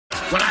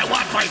When I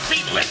want my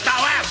feet licked,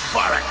 I'll ask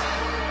for it.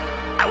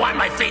 I want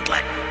my feet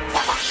licked.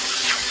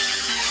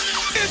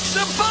 It's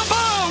a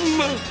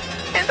ba-bomb!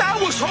 And I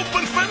was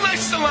hoping for a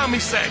nice salami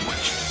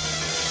sandwich.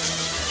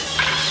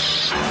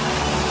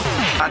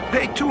 I'd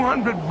pay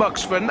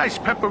 $200 for a nice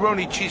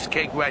pepperoni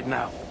cheesecake right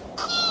now.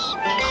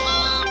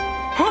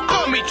 Who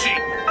called me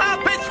cheap?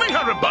 I'll pay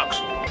 $300.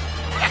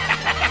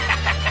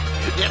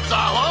 It's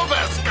all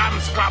over, scum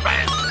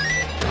scrubbers.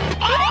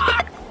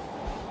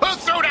 Who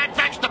threw that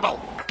vegetable?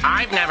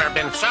 I've never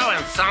been so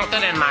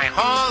insulted in my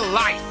whole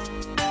life.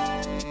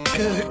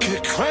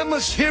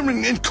 Kramer's here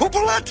in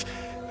Cooperlot?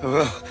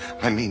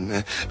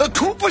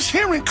 Cooper's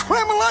here in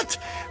Kramerlot?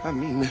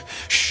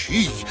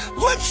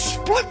 Let's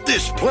split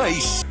this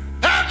place.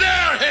 How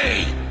dare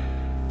he?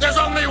 There's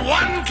only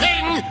one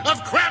king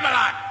of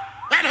Kramerlot.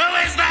 And who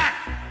is that?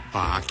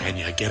 Can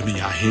you give me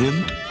a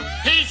hint?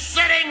 He's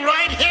sitting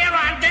right here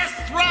on this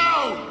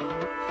throne.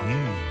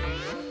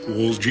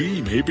 Well,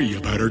 gee, maybe you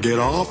better get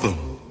off him.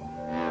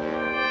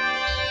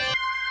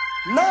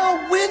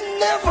 Now we'll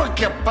never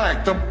get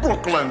back to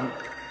Brooklyn.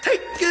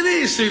 Take it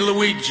easy,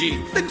 Luigi.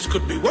 Things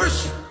could be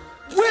worse.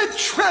 We're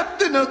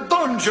trapped in a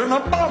dungeon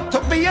about to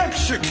be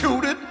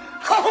executed.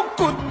 How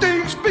could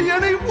things be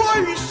any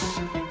worse?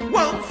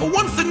 Well, for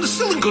one thing, the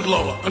ceiling could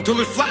lower until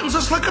it flattens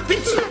us like a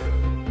pizza.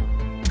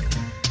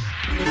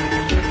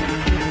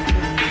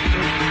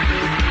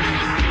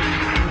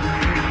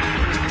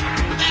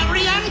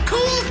 Very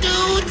uncool,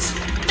 dudes.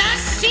 The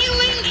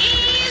ceiling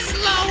is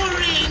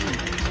lowering.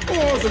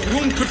 Or the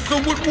room could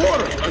fill with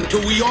water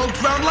until we all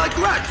drown like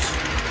rats.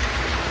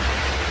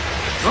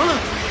 Huh?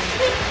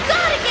 We've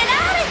got to get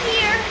out of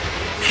here!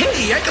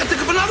 Hey, I can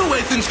think of another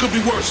way things could be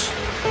worse.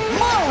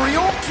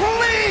 Mario,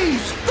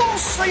 please! Don't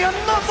say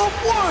another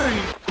word!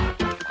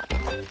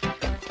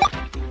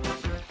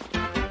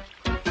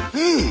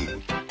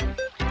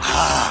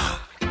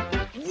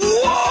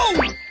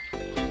 Whoa!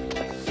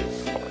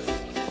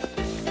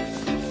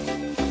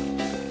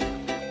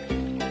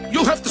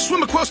 You'll have to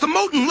swim across the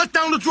moat and let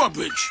down the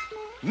drawbridge.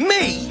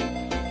 Me?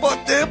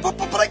 But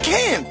I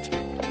can't.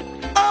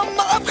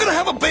 I'm gonna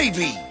have a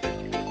baby.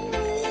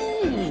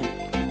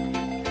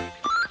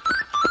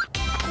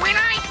 When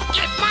I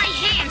get my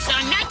hands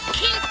on that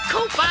King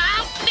Koopa,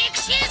 I'll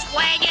fix his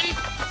wagon.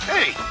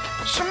 Hey,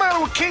 what's the matter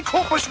with King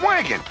Koopa's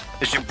wagon?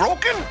 Is it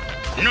broken?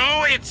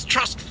 No, it's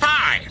just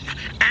fine.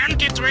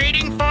 And it's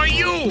waiting for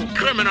you,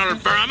 criminal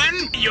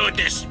vermin, you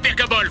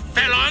despicable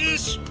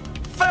felons.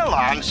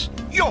 Felons?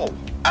 Yo,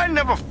 I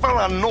never fell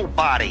on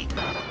nobody.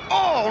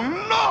 Oh,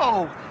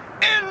 no!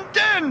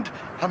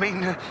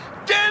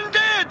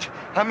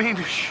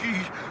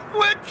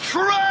 We're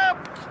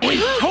trapped!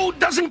 If Toad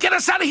doesn't get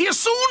us out of here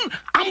soon,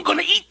 I'm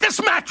gonna eat this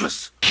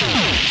mattress.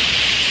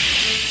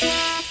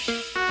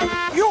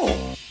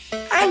 Yo,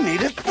 I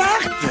need a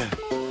doctor.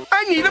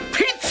 I need a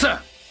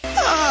pizza.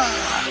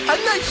 A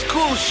nice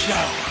cool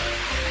shower.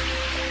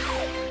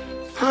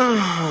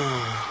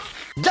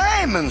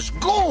 Diamonds,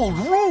 gold,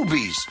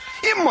 rubies.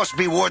 It must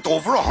be worth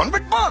over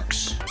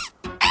 $100.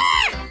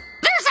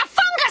 There's a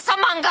fungus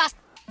among us!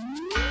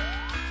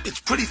 It's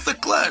pretty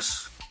thick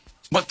glass.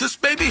 But this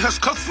baby has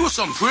cut through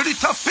some pretty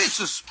tough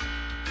pieces.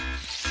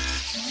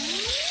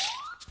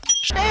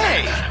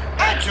 Hey,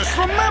 I just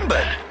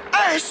remembered.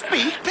 I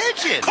speak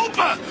pigeon.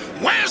 Koopa,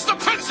 where's the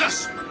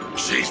princess?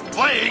 She's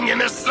playing in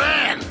the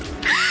sand.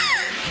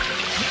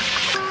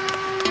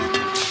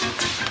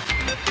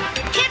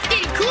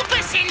 Captain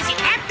Koopa sends you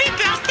happy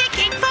birthday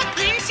cake for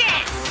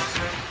Princess.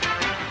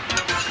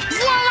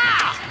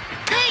 Voila!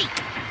 Hey!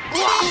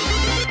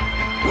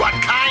 What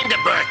kind of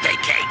birthday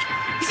cake?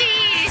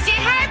 Is it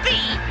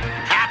happy?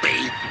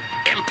 Happy?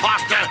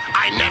 Imposter,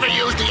 I never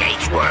used the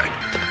H word.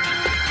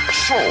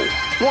 So,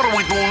 what do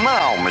we do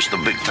now, Mr.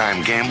 Big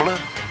Time Gambler?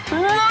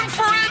 Run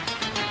for it!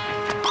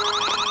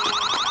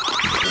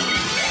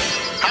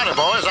 Howdy,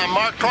 boys, I'm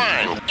Mark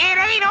Twain. It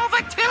ain't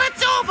over till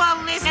it's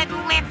over, lizard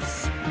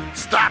lips.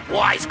 Stop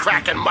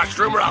wisecracking,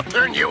 mushroom, or I'll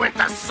turn you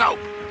into soap.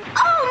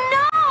 Oh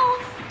no!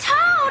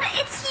 Toad,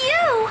 it's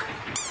you!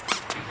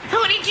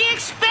 Who did you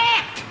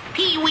expect?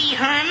 Pee-wee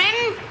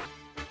Herman?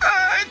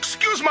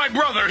 Excuse my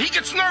brother. He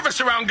gets nervous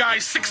around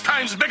guys 6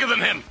 times bigger than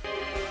him.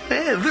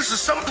 Hey, this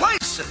is some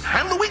place.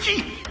 Huh,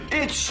 Luigi?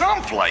 It's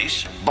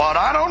someplace, but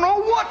I don't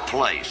know what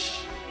place.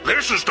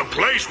 This is the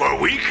place where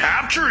we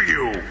capture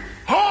you.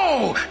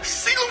 Oh,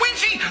 see,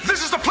 Luigi?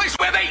 This is the place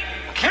where they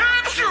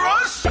capture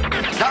us.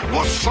 That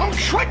was some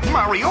trick,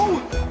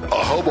 Mario.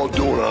 How about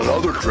doing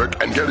another trick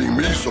and getting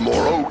me some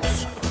more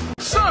oats?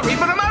 Sorry,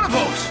 but I'm out of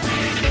oats.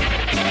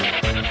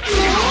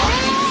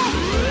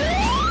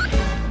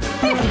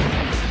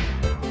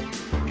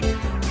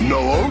 No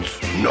oats,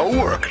 no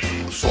work.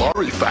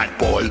 Sorry, fat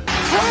boy.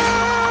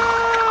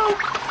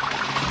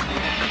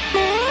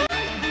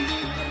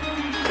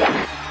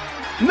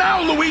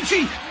 Now,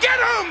 Luigi, get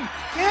him!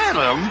 Get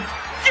him?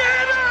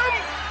 Get him!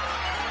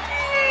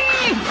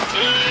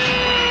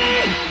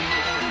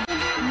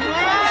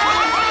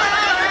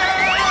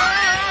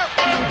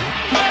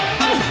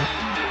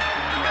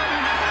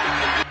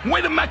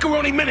 Wait a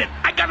macaroni minute.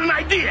 I got an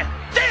idea.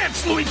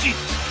 Dance, Luigi.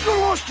 You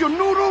lost your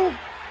noodle?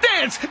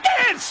 Dance!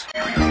 Dance!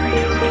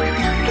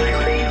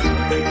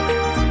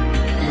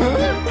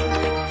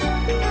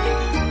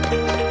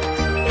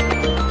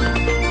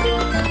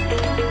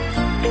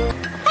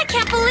 I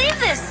can't believe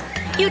this.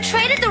 You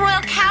traded the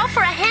royal cow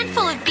for a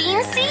handful of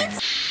bean seeds?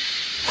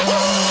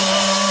 Water!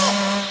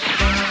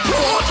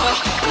 Water!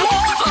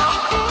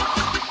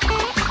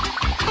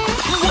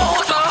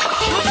 Water!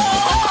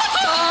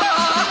 Water!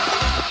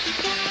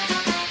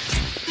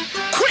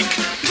 Quick!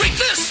 Drink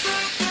this!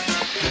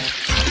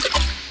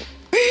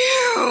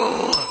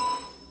 Ew!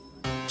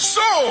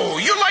 So,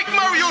 you like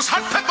Mario's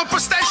hot pepper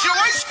pistachio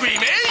ice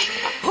cream, eh?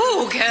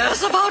 Who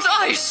cares about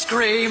ice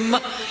cream?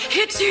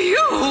 It's you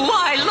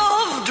I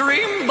love,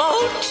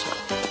 Dreamboat.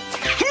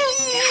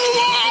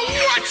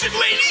 Watch it,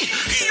 lady!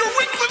 You're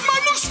wrinkling my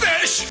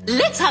mustache!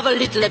 Let's have a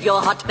little of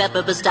your hot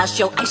pepper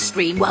pistachio ice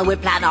cream while we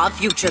plan our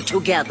future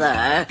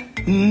together.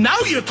 Now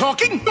you're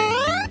talking!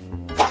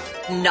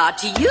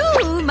 Not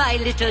you, my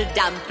little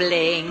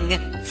dumpling.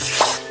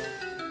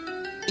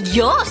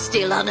 You're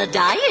still on a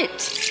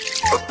diet.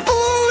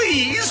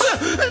 Please!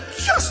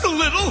 Just a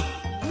little!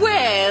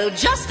 Well,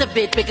 just a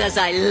bit because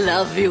I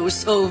love you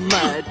so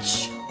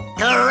much.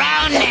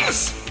 Around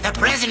this, the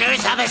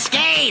prisoners have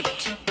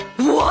escaped.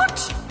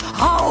 What?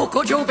 How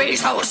could you be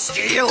so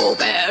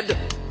stupid?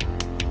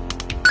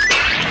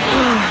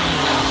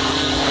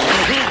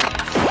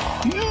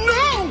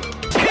 No!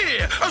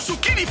 Here, a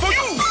zucchini for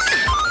you!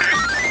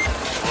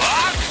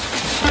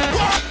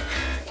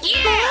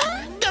 Yeah,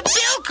 the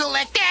bill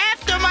collector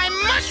after my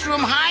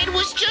mushroom hide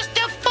was just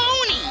a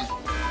phony.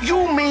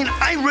 You mean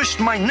I risked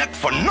my neck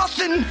for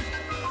nothing?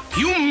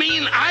 You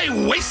mean I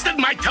wasted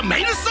my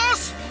tomato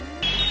sauce?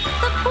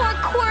 The poor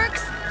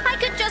quirks. I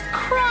could just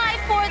cry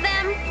for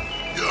them.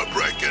 You're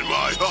breaking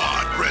my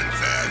heart,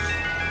 princess.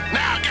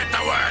 Now get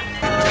to work!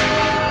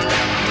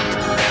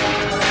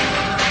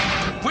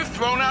 We've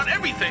thrown out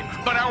everything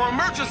but our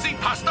emergency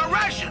pasta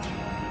ration.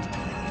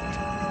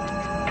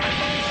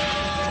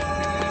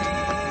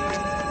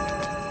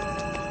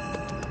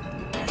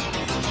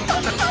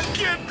 I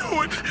can't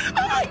do it.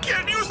 I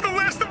can't use the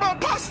last of our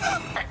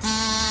pasta.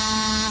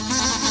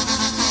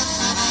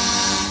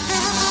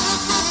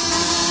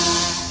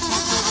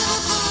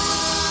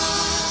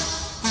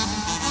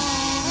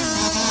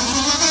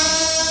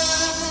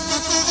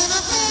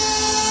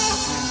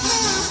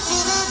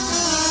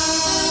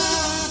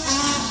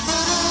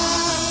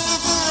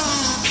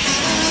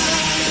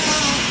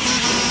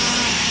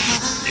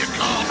 You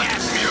call that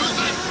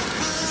music?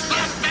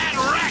 Stop that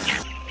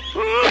racket!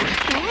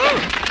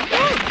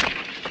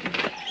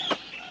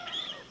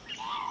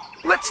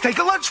 Let's take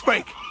a lunch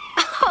break.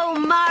 Oh,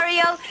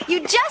 Mario, you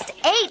just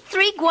ate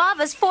 3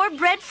 guavas, 4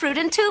 breadfruit,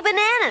 and 2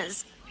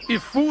 bananas.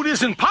 If food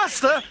isn't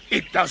pasta,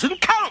 it doesn't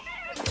count.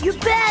 Your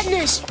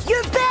badness!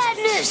 Your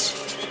badness!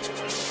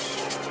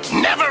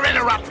 Never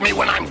interrupt me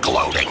when I'm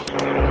gloating.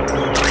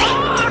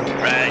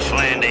 Crash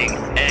landing,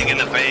 egg in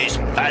the face,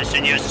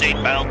 fasten your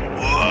seatbelt.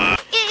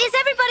 Is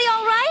everybody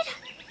all right?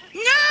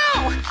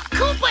 No!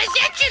 Koopa's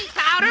etching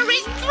powder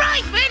is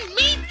driving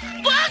me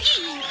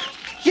buggy!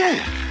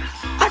 Yeah,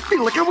 I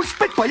feel like I was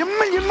bit by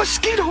 1,000,000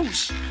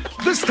 mosquitoes.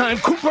 This time,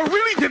 Koopa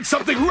really did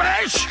something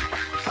rash.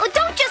 Oh,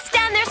 don't just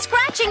stand there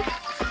scratching.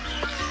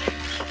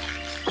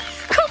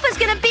 Koopa's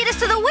gonna beat us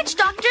to the witch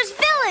doctor's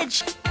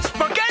village.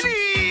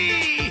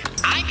 Spaghetti!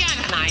 I got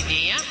an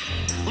idea.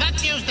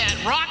 Let's use that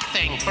rock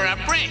thing for a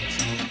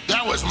bridge.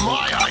 That was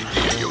my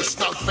idea, you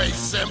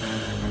snug-faced simp.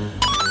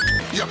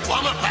 Your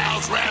plumber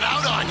pals ran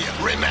out on you,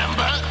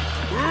 remember?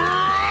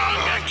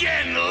 Wrong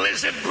again,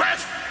 lizard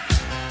breath.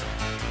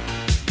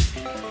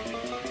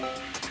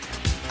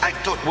 I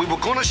thought we were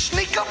gonna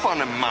sneak up on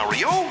him,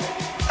 Mario.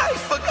 I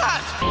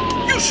forgot.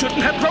 You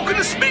shouldn't have broken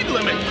the speed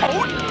limit,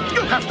 Toad.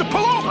 You'll have to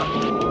pull over.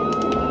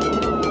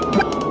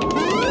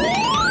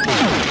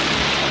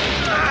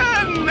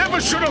 I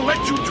never should have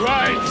let you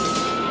drive.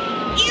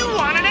 You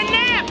wanted a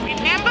nap,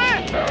 remember?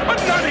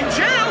 But not in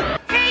jail.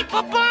 Hey,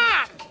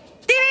 Papa!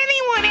 Did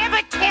anyone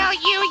ever tell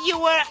you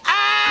were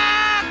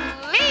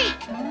ugly?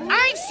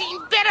 I've seen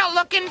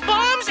better-looking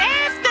bombs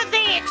after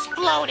they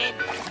exploded.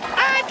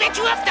 I bet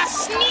you have to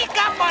sneak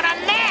up on a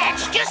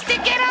match just to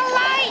get a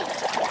light.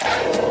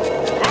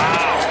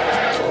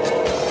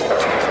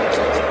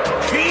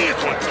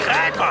 Teeth with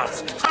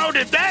crackers. How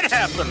did that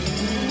happen?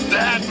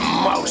 That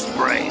mouse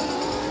brain.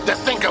 To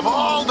think of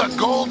all the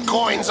gold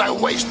coins I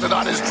wasted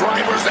on his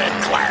driver's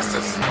ed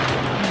classes.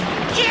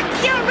 Check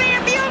your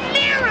rearview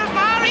mirror,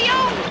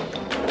 Mario!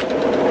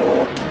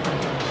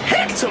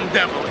 Handsome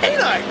devil,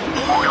 ain't I?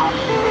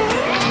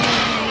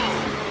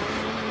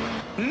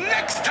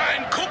 Next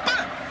time,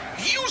 Koopa,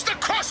 use the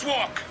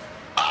crosswalk.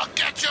 I'll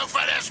get you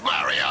for this,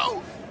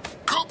 Mario.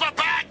 Koopa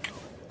back,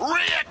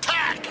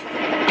 re-attack.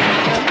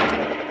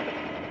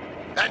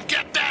 And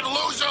get that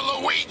loser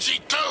Luigi,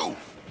 too.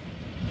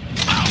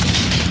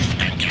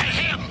 And get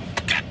him,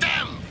 get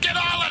them, get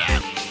all of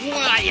them.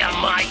 Why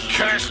am I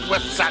cursed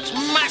with such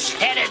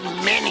mush-headed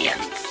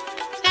minions?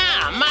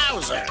 Ah,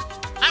 Mauser.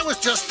 I was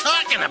just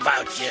talking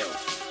about you.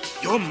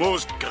 Your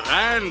most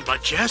grand,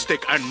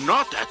 majestic, and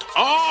not at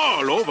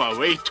all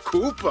overweight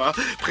Koopa,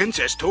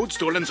 Princess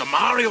Toadstool and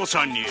Zamario's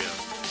on you.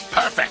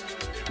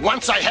 Perfect.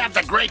 Once I have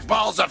the great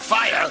balls of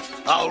fire,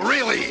 I'll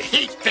really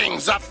heat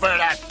things up for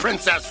that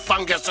Princess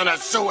Fungus and her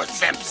sewer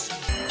simps.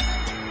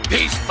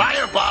 These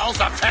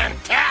fireballs are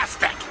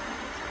fantastic.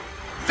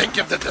 Think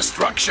of the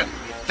destruction.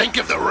 Think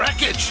of the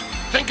wreckage.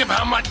 Think of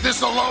how much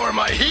this will lower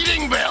my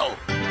heating bill.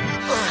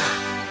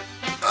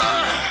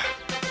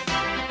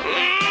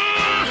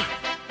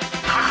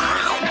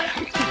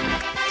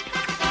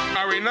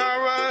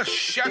 Marinara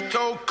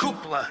Chateau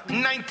Coupla,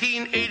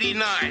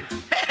 1989.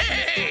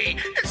 Hey,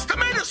 it's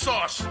tomato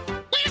sauce.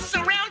 We're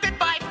surrounded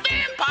by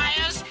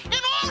vampires,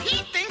 and all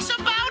he thinks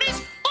about is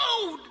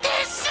food.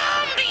 They're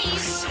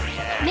zombies.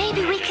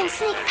 Maybe we can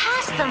sneak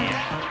past them.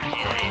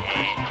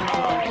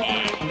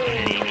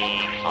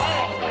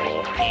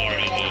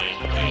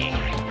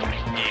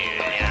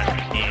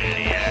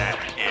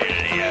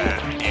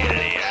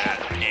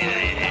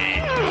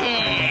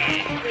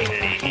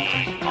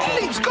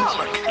 Needs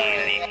garlic.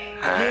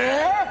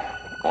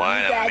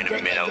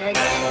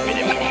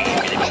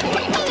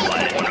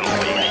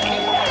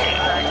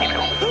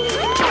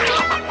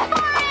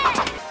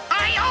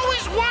 I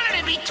always wanted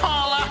to be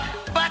taller,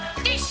 but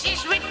this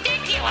is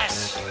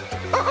ridiculous.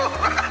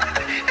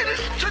 It is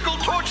tickle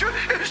torture.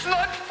 It's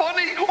not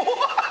funny.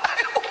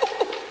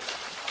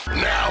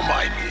 Now,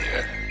 my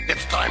dear,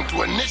 it's time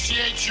to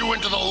initiate you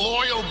into the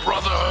loyal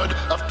brotherhood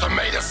of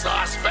tomato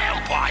sauce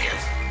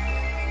vampires.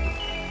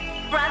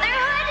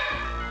 Brotherhood?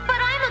 But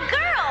I'm a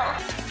girl.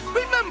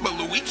 Remember,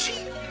 Luigi,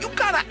 you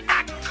gotta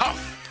act tough.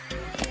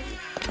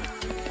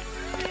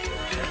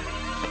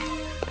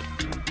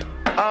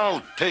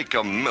 I'll take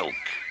a milk.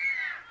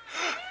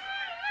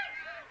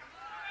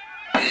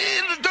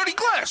 In the dirty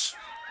glass.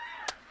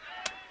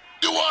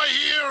 Do I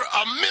hear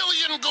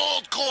 1,000,000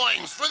 gold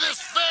coins for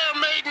this fair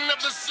maiden of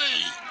the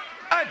sea?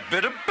 I'd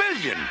bet $1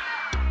 billion.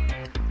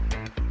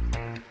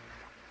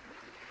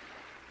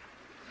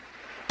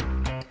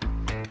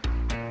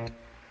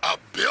 $1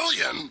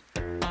 billion?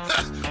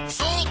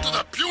 Sold to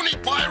the puny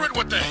pirate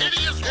with the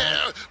hideous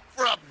hair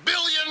for 1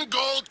 billion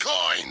gold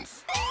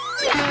coins.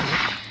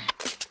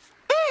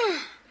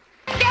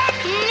 That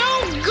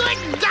no-good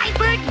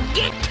diaper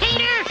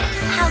dictator!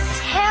 How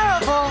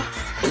terrible.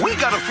 We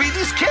gotta feed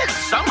these kids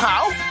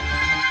somehow.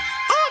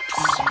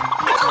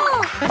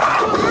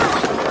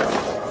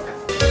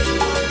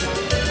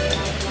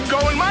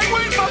 Going my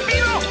way,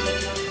 Bambino!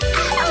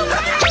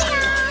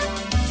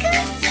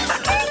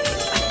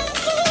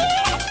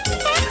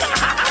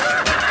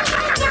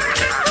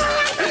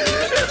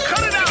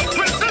 Cut it out,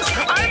 princess!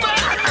 I'm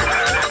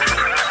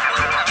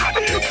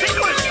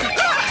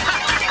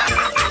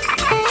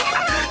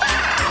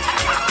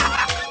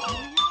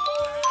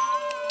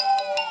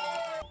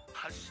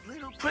Hush,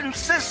 little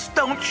princess,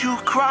 don't you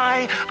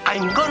cry.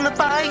 I'm gonna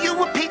buy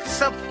you a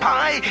pizza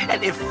pie.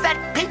 And if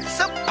that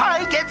pizza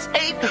pie gets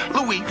ate,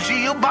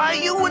 Luigi'll buy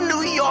you a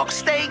New York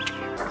steak.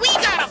 We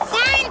gotta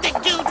find the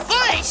dude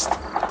first.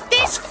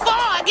 This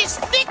fog is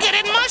thicker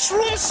than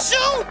mushroom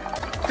soup.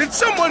 Did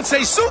someone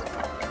say soup?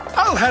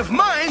 I'll have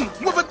mine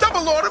with a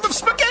double order of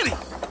spaghetti.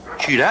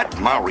 See that,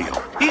 Mario?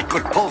 He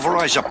could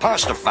pulverize a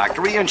pasta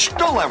factory and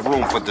still have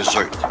room for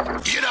dessert.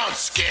 You don't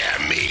scare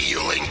me, you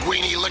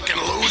linguini-licking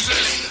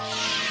losers.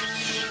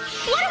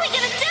 What are we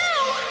gonna do?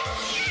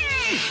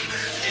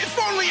 If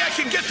only I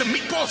can get the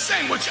meatball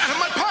sandwich out of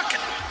my pocket.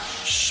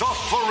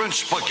 Suffer and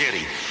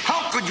spaghetti.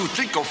 How could you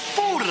think of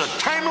food at a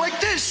time like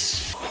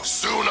this?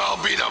 Soon I'll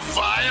be the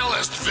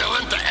vilest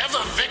villain to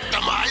ever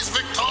victimize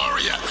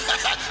Victoria.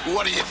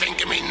 What do you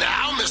think of me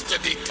now, Mr.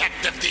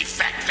 Detective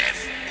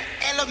Defective?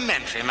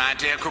 Elementary, my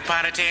dear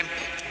Couparity.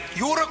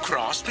 You're a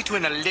cross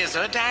between a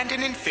lizard and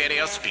an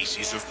inferior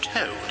species of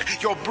toad.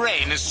 Your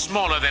brain is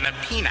smaller than a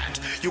peanut.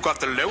 You got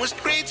the lowest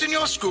grades in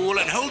your school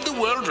and hold the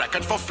world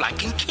record for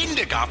flunking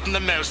kindergarten the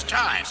most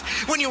times.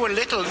 When you were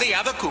little, the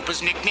other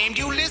Koopas nicknamed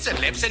you Lizard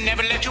Lips and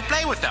never let you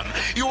play with them.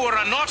 You were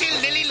a naughty,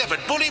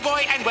 lily-livered bully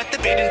boy and wet the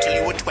bed until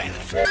you were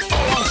 12.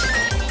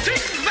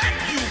 Take that,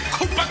 you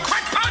Koopa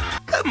crackpot!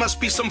 There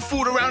must be some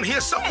food around here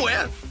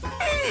somewhere.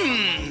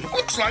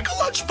 Looks like a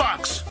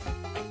lunchbox.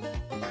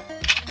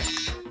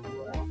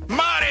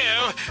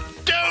 Mario,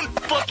 don't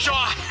put your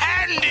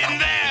hand in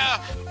there!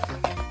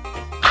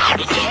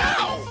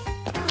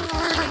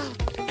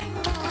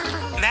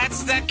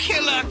 That's the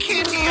killer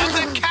kitty of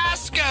the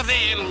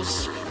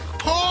Cascavilles.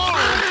 Pull,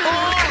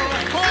 pull,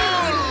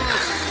 pull!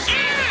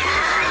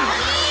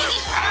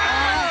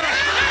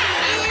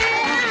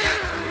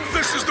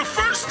 This is the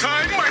first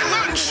time my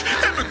lunch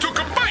ever took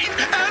a bite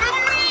out of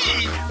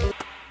me!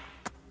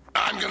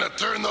 I'm gonna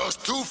turn those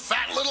two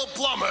fat little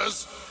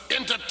plumbers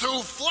into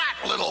two flat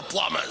little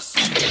plumbers.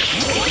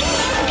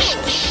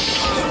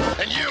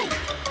 And you,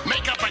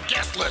 make up a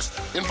guest list.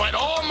 Invite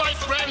all my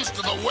friends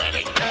to the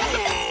wedding.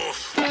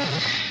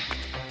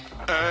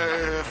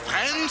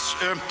 Friends?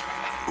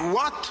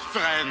 What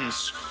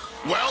friends?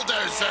 Well,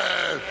 there's,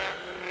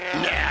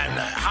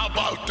 how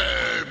about,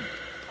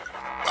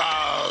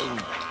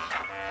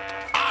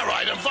 all right.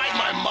 right. Invite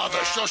my mother.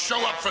 She'll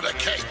show up for the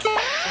cake.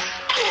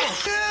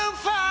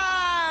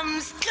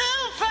 Coupons!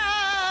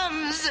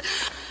 Coupons!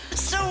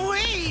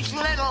 Sweet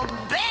little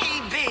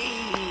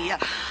baby!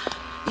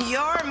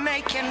 You're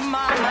making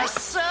Mama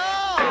so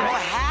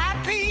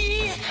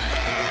happy.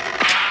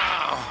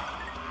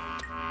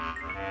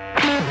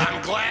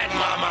 I'm glad,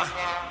 Mama.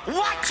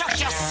 What took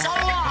you so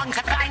long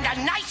to find a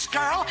nice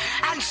girl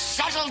and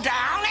settle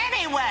down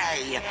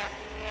anyway?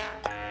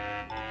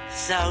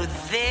 So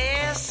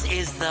this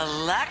is the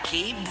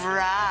lucky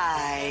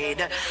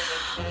bride.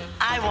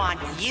 I want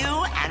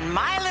you and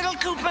my little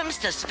Coupons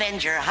to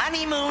spend your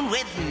honeymoon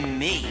with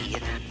me.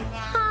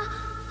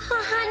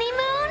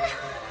 Honeymoon?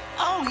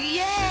 Oh,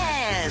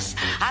 yes.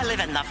 I live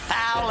in the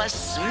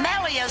foulest,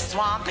 smelliest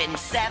swamp in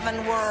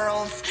 7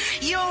 worlds.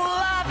 You'll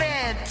love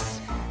it.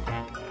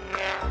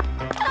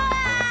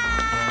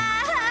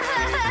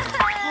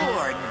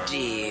 Poor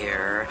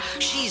dear.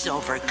 She's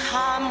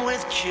overcome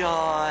with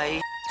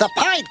joy. The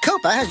Pied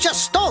Koopa has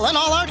just stolen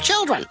all our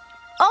children.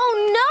 Oh,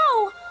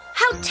 no!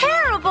 How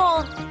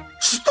terrible!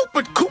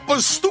 Stupid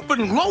Koopa's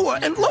stooping lower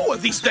and lower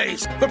these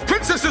days. The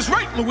princess is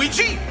right,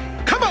 Luigi.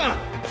 Come on.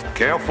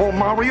 Careful,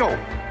 Mario.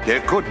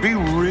 There could be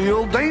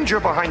real danger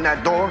behind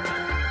that door.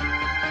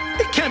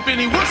 It can't be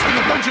any worse than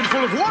a dungeon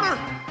full of water.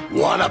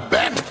 Wanna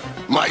bet?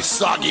 My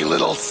soggy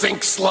little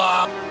sink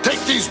slob.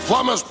 Take these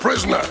plumbers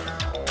prisoner.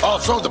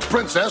 Also the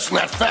princess and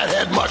that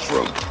fathead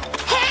mushroom.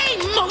 Hey,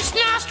 Moose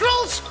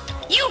Nostrils!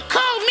 You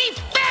call me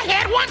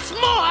fathead once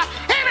more,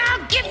 and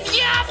I'll give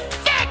you a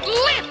fat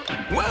lip!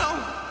 Well,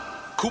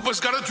 Koopa's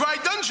got a dry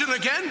dungeon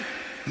again.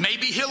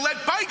 Maybe he'll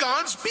let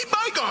bygones be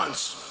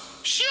bygones.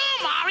 Sure,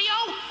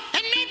 Mario,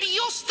 and maybe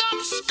you'll stop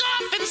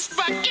scoffing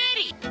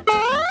spaghetti.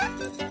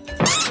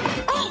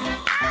 Oh,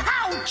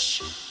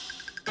 ouch!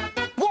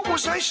 What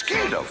was I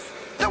scared of?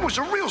 That was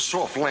a real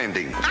soft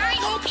landing. I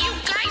hope you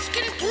guys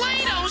can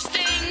play those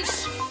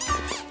things.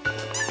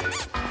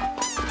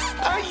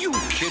 Are you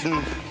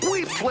kidding?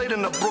 We played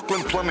in the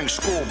Brooklyn Plumbing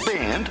School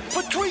band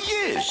for 3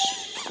 years.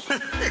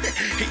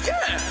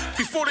 Yeah,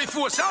 before they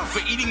threw us out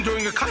for eating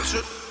during a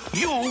concert.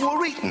 You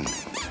were eating.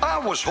 I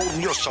was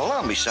holding your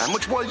salami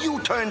sandwich while you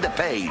turned the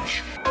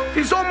page.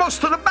 He's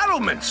almost to the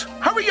battlements.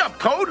 Hurry up,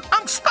 Toad.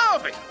 I'm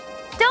starving.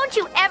 Don't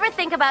you ever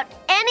think about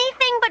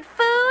anything but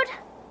food?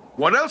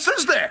 What else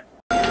is there?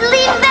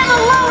 Leave them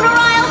alone or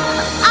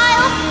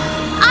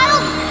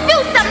I'll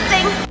do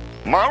something!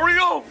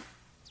 Mario,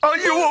 are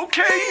you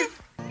okay?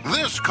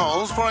 This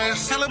calls for a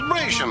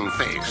celebration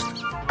feast.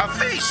 A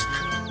feast?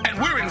 And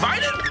we're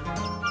invited?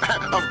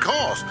 Of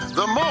course.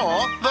 The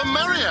more, the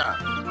merrier.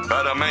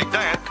 Better make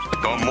that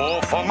the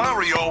more for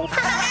Mario.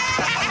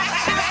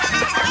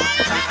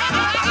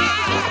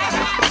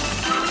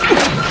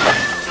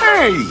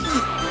 Hey!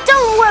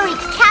 Don't worry,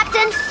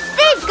 Captain.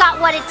 They've got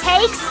what it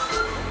takes.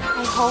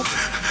 I hope.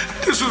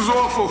 This is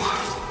awful.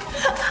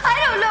 I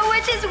don't know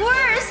which is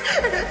worse.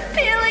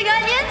 Peeling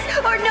onions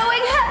or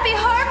knowing Happy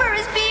Harbor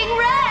is being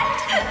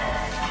wrecked.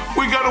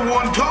 We gotta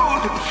warn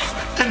Toad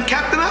and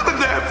Captain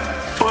Abadab.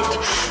 But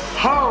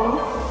how?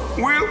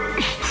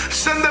 We'll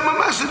send them a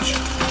message.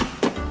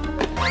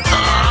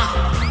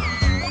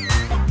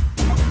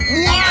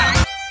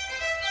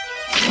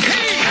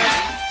 Hey!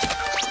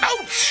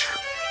 Ouch!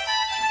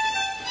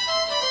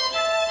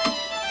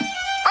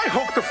 I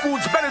hope the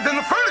food's better than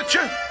the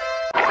furniture.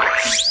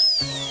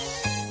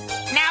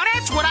 Now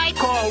that's what I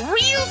call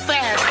real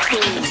fast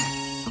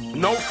food.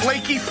 No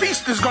flaky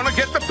feast is gonna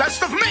get the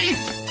best of me.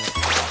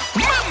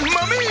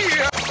 Mamma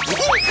mia!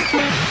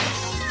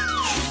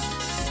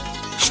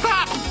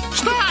 Stop!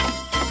 Stop!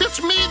 It's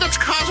me that's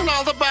causing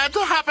all the bad to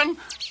happen.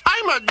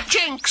 I'm a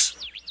jinx.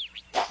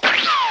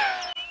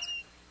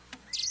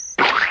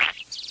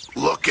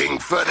 Looking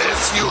for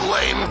this, you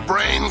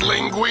lame-brained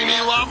linguini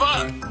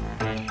lover?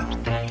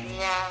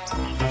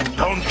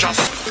 Don't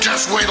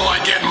just wait till I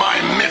get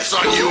my mitts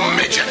on you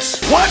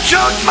midgets. Watch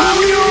out,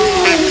 Mario!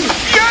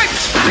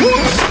 Yikes!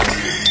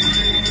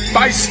 Whoops!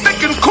 By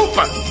Stick and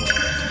Koopa.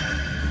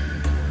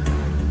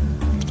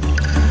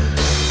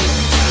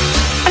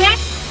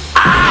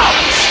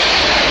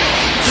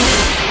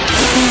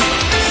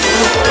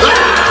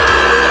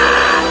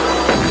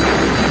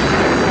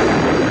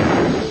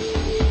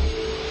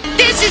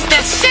 This is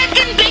the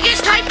second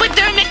biggest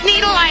hypodermic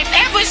needle I've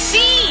ever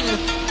seen.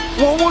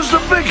 What was the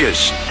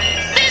biggest?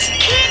 This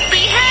can't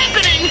be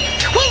happening.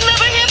 We'll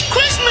never have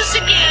Christmas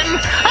again.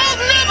 I'll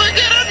never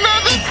get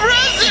another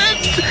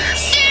present.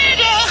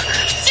 Santa!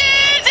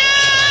 Santa!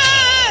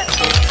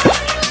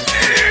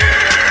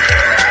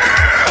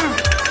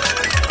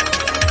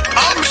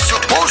 I'm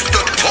supposed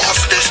to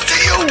toss this to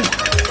you?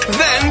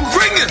 Then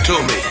bring it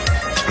to me.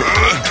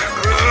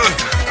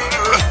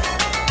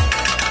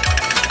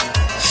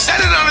 Set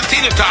it on a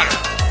teeter-totter.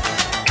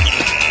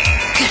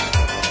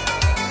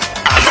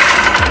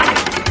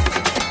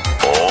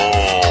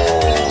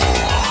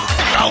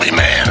 Golly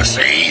man,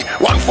 see?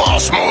 One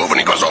false move and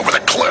he goes over the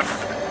cliff.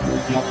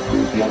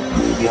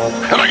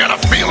 And I got a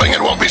feeling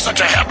it won't be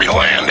such a happy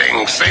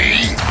landing,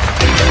 see?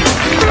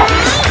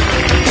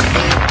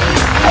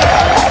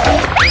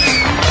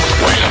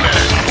 Wait a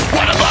minute.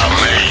 What about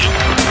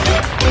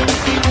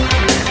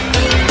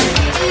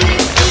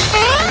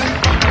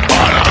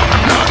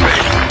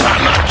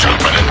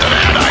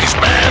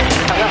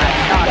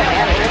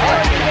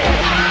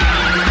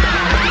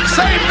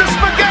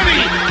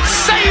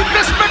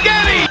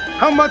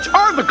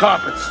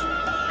carpets.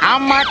 How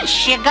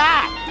much you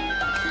got?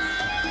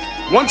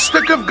 1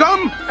 stick of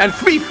gum and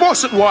 3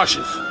 faucet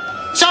washers.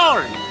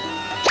 Sold.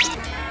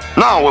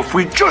 Now, if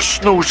we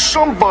just knew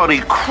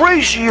somebody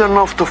crazy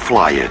enough to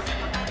fly it.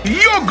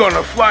 You're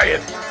gonna fly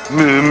it.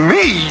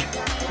 Me?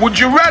 Would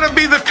you rather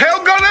be the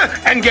tail gunner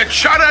and get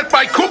shot at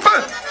by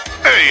Cooper?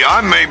 Hey,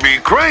 I may be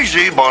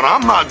crazy, but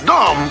I'm not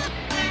dumb.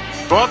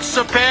 What's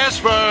the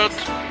password?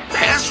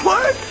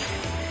 Password?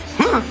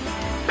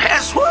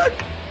 Password?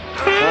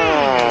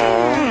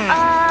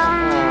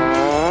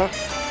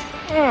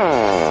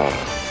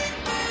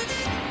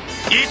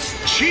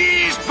 It's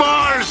cheese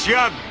balls,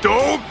 you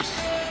dopes!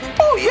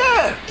 Oh,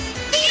 yeah.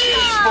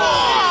 Cheese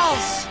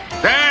balls!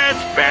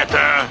 That's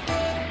better.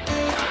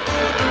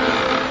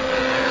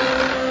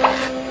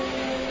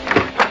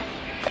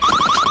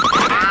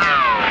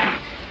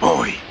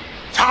 Boy,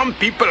 some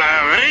people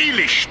are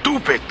really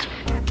stupid.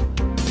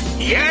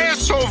 Yeah,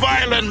 so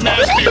vile and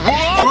nasty.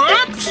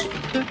 Whoops!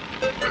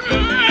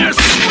 As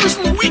soon as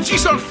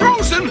Luigi's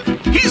unfrozen,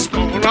 he's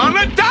going on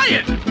a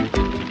diet.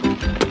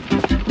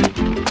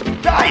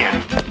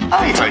 Diet?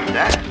 I heard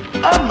that.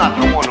 I'm not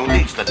the one who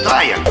needs the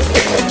diet.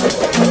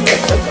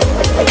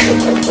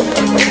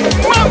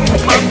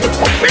 Mamma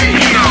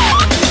mia!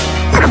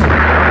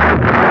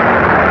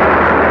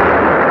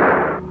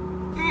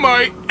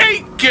 My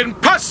aching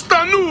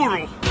pasta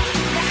noodle.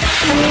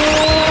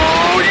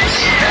 Oh,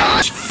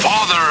 yes!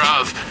 Father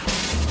of...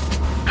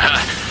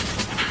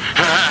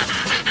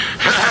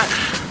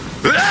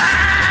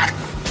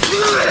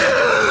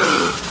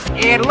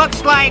 It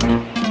looks like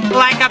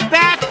a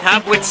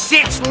bathtub with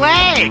 6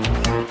 legs.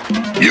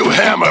 You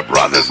Hammer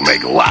brothers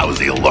make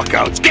lousy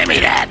lookouts. Give me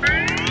that!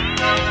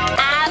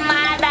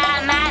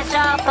 Amada mashed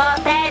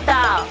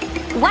potato.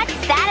 What's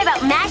that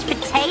about mashed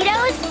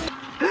potatoes?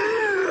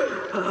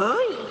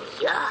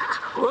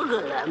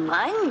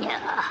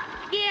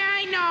 Yeah,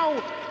 I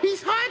know.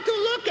 He's hard to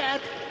look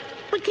at.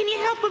 But can you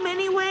help him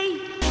anyway?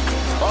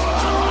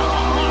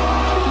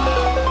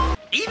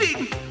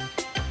 Eating.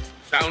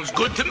 Sounds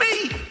good to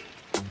me.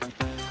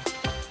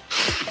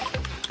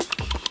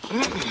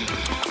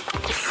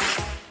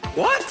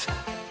 What?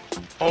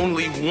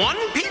 Only 1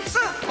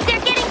 pizza?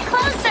 They're getting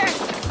closer.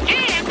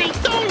 And they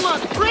don't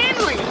look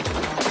friendly.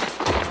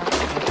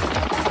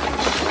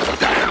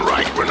 Damn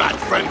right we're not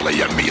friendly,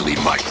 you mealy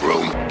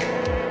mushroom.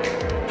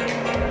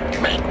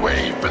 Make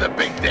way for the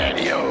Big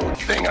Daddy-O.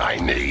 Thing I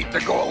need to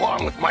go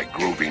along with my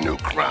groovy new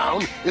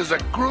crown is a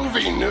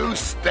groovy new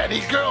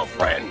steady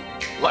girlfriend.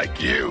 Like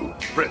you,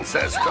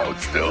 Princess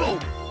Toadstool.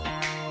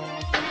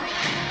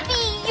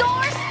 Be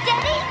your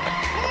steady?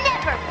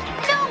 Never.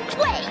 No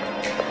way.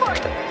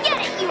 Forget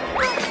it, you...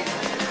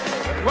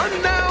 Run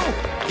now,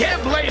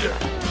 cab later.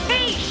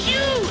 Hey,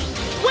 Shoes!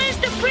 Where's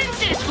the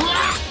princess?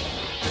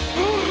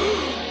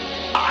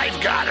 I've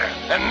got her,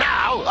 and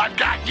now I've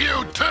got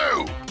you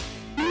too.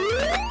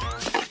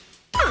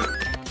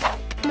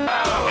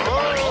 Now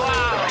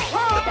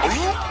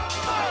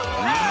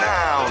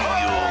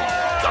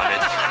you've done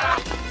it.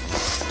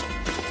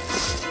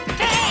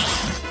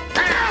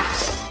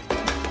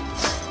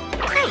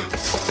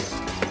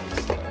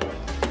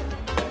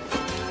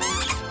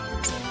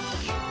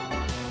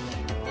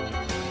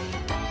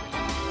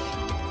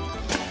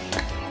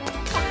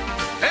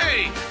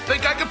 Hey,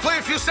 think I could play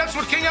a few sets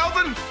with King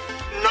Alvin?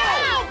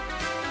 No!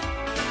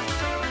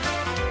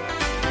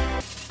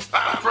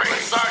 I'm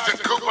Prince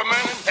Sergeant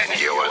Cooperman, and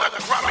you are the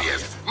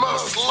crummiest,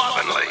 most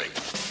slovenly,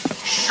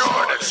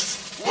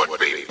 shortest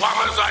would-be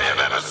plumbers I have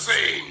ever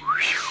seen.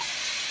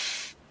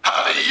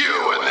 How do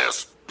you and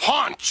this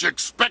paunch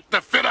expect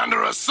to fit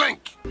under a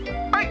sink?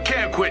 I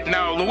can't quit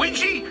now,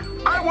 Luigi.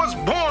 I was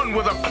born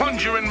with a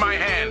plunger in my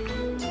hand.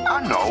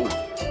 I know.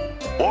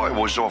 Boy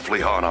was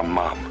awfully hard on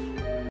Mom.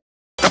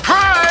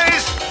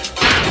 Surprise!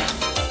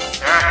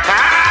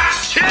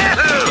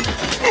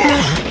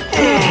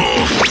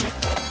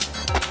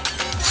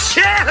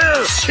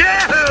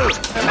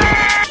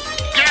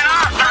 Get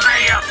off of me,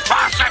 you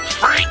faucet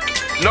freak!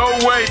 No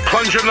way,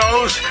 plunger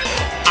nose.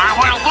 I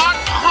will not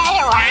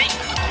tolerate...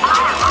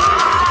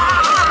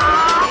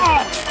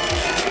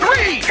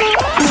 3!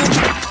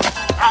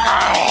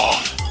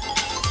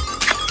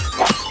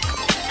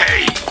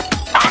 Hey,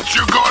 aren't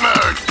you gonna...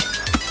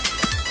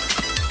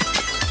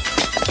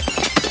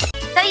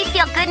 So you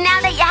feel good now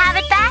that you have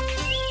it back?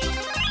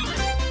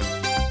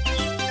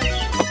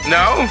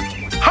 No,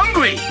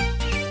 hungry.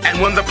 And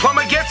when the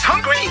plumber gets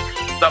hungry,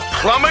 the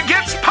plumber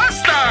gets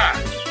pasta.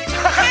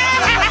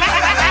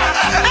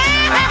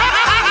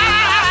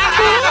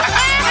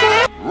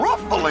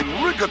 Ruffling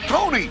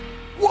rigatoni.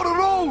 What are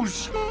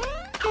those?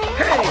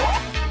 Hey,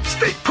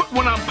 stay put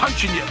when I'm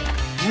punching you.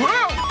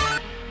 Whoa!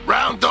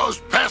 Round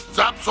those pests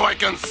up so I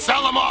can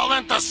sell them all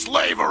into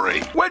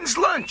slavery. When's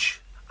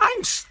lunch?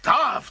 I'm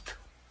starved.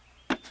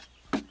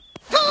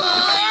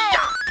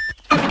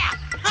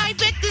 I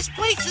bet this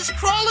place is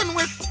crawling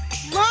with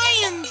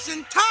lions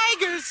and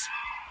tigers.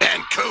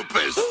 And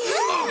Coopers.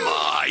 Oh,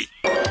 my.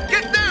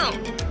 Get down.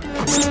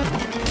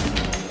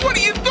 What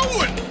are you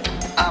doing?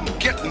 I'm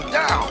getting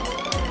down.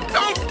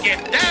 Don't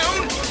get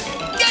down.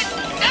 Get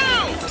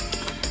down.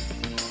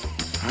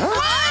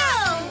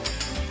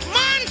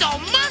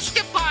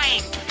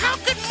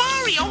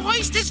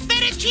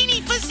 that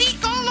genie physique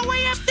all the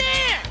way up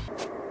there.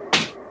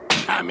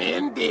 Come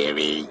in,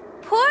 dearie.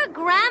 Poor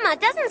Grandma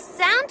doesn't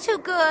sound too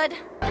good.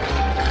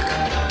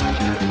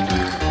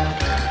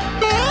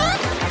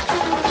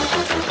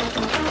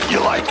 You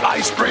like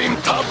ice cream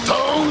tub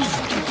toes?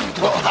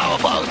 Well, how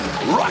about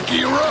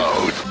Rocky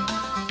Road?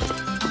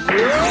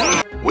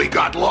 We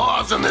got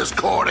laws in this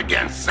court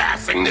against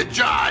sassing the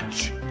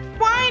judge.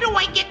 Why do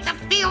I get the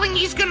feeling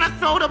he's gonna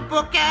throw the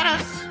book at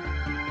us?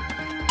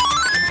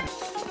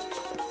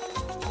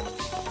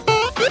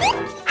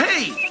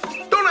 Hey,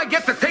 don't I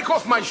get to take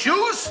off my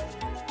shoes?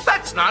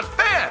 That's not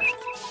fair.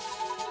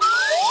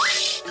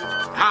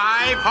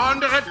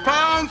 500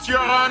 pounds, Your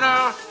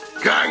Honor.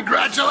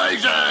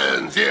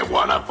 Congratulations! You've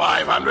won a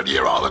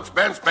 500-year-old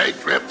expense-paid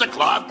trip to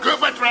Club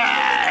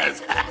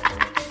Coopertraz.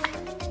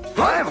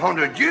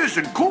 500 years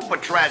in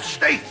Coopertraz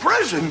State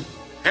Prison?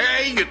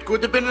 Hey, it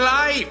could have been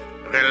life.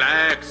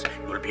 Relax.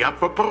 You'll be up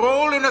for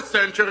parole in a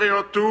century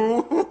or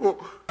two.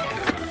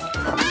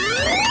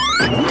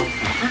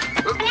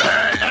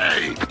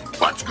 Hey,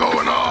 what's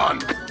going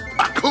on?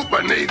 A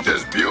Cooper needs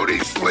his beauty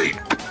sleep.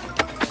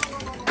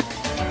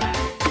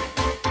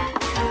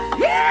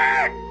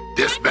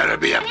 This better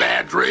be a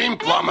bad dream,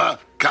 Plumber,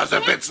 because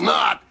if it's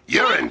not,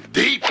 you're in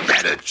deep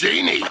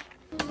fettuccine.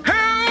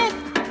 Help!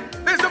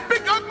 There's a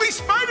big ugly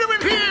spider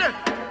in here!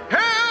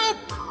 Help!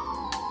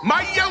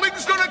 My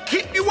yelling's gonna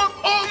keep you up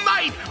all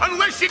night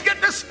unless you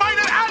get the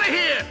spider out of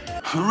here!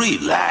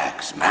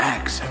 Relax,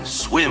 Max, and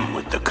swim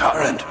with the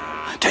current.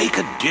 Take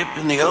a dip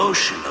in the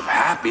ocean of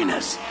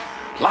happiness.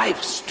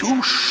 Life's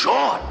too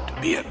short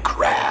to be a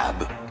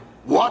crab.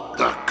 What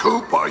the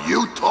coop are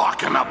you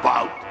talking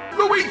about?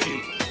 Luigi,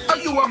 are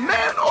you a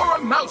man or a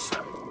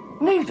mouser?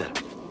 Neither.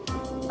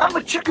 I'm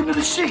a chicken of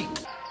the sea.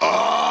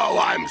 Oh,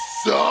 I'm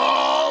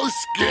so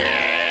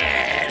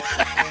scared.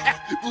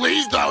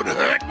 Please don't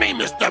hurt me,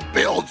 Mr.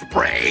 Bill's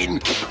brain.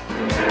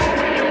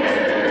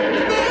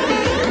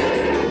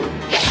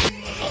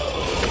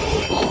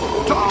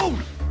 Toad!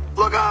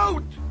 Look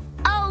out!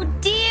 Oh,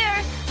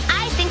 dear.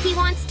 I think he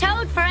wants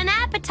Toad for an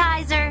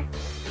appetizer.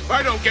 If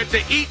I don't get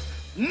to eat,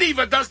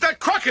 neither does that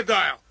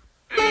crocodile.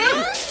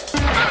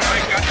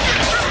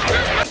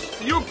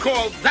 You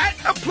call that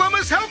a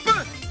plumber's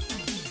helper?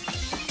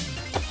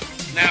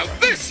 Now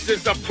this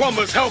is the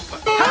plumber's helper.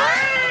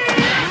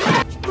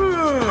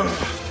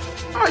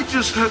 I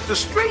just had the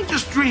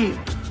strangest dream.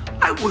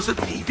 I was at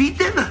TV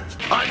dinner.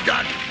 I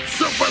got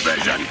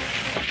supervision,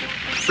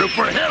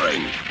 super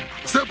hearing,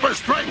 super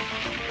strength,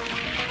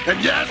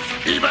 and yes,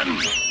 even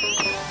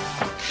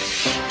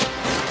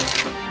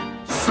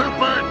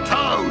super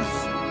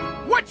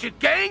toes. Watch it,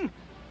 gang!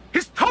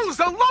 His toes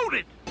are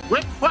loaded!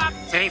 Whip flop,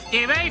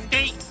 safety,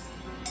 safety.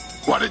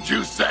 What did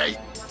you say?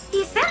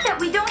 He said that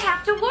we don't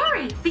have to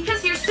worry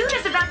because your suit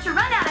is about to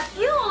run out of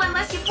fuel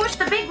unless you push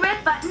the big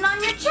red button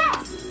on your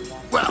chest.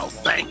 Well,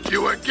 thank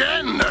you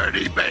again,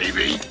 nerdy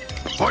baby.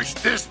 Push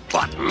this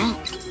button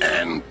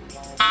and...